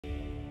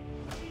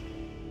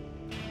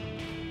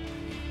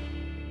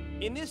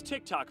In this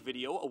TikTok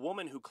video, a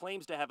woman who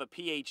claims to have a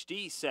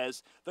PhD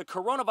says the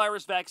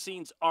coronavirus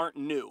vaccines aren't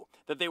new,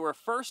 that they were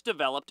first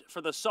developed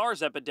for the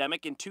SARS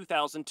epidemic in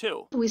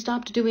 2002. We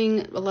stopped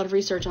doing a lot of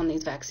research on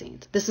these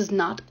vaccines. This is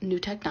not new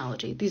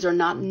technology. These are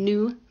not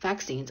new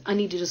vaccines. I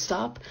need you to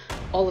stop,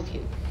 all of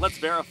you. Let's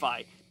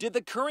verify. Did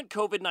the current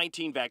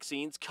COVID-19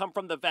 vaccines come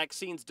from the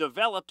vaccines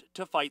developed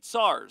to fight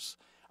SARS?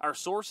 Our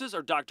sources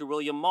are Dr.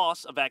 William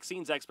Moss, a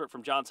vaccines expert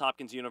from Johns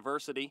Hopkins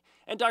University,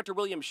 and Dr.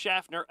 William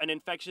Schaffner, an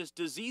infectious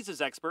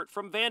diseases expert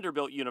from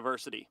Vanderbilt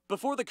University.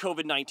 Before the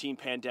COVID-19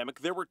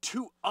 pandemic, there were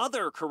two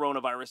other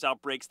coronavirus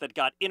outbreaks that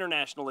got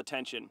international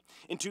attention.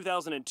 In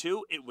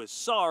 2002, it was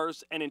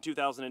SARS, and in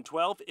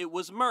 2012, it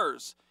was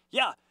MERS.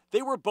 Yeah,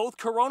 they were both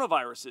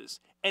coronaviruses,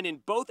 and in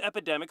both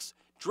epidemics,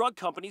 drug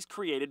companies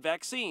created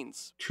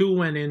vaccines. Two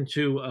went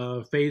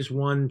into phase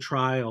 1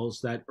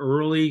 trials, that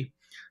early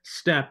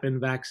step in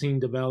vaccine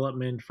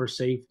development for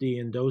safety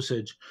and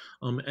dosage,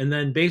 and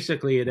then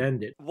basically it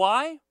ended.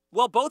 Why?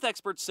 Well, both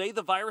experts say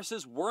the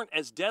viruses weren't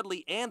as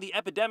deadly and the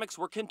epidemics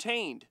were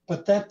contained.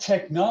 But that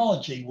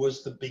technology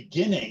was the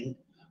beginning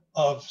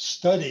of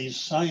studies,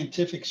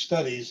 scientific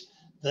studies,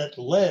 that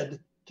led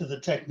to the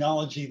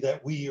technology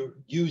that we are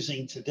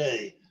using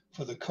today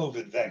for the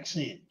COVID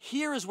vaccine.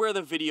 Here is where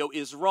the video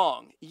is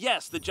wrong.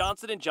 Yes, the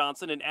Johnson &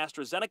 Johnson and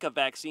AstraZeneca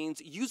vaccines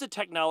use a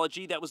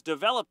technology that was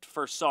developed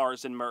for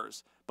SARS and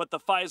MERS, but the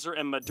Pfizer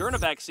and Moderna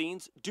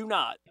vaccines do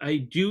not. I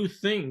do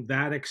think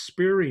that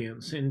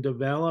experience in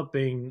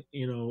developing,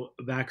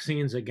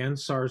 vaccines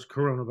against SARS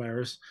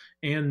coronavirus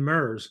and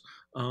MERS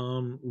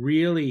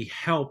really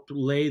helped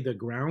lay the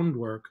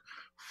groundwork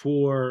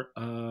for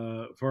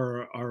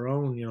our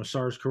own,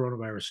 SARS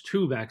coronavirus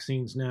 2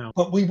 vaccines now.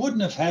 But we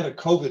wouldn't have had a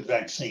COVID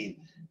vaccine,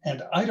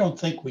 and I don't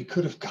think we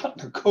could have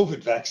gotten a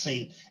COVID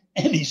vaccine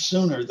any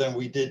sooner than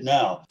we did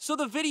now. So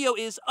the video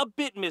is a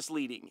bit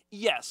misleading.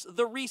 Yes,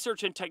 the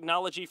research and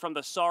technology from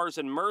the SARS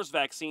and MERS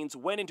vaccines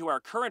went into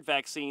our current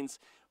vaccines,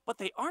 but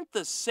they aren't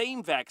the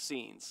same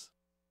vaccines.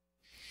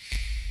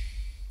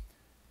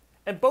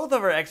 And both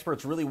of our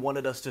experts really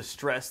wanted us to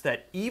stress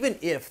that even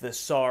if the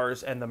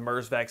SARS and the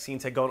MERS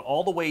vaccines had gone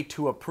all the way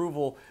to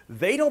approval,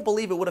 they don't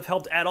believe it would have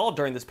helped at all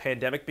during this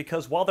pandemic,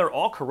 because while they're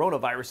all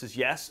coronaviruses,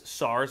 yes,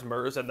 SARS,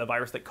 MERS, and the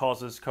virus that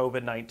causes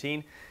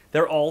COVID-19,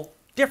 they're all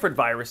different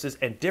viruses,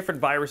 and different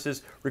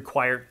viruses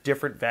require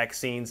different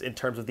vaccines in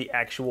terms of the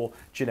actual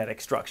genetic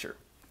structure.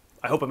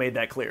 I hope I made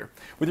that clear.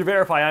 With your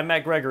Verify, I'm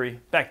Matt Gregory.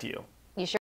 Back to you.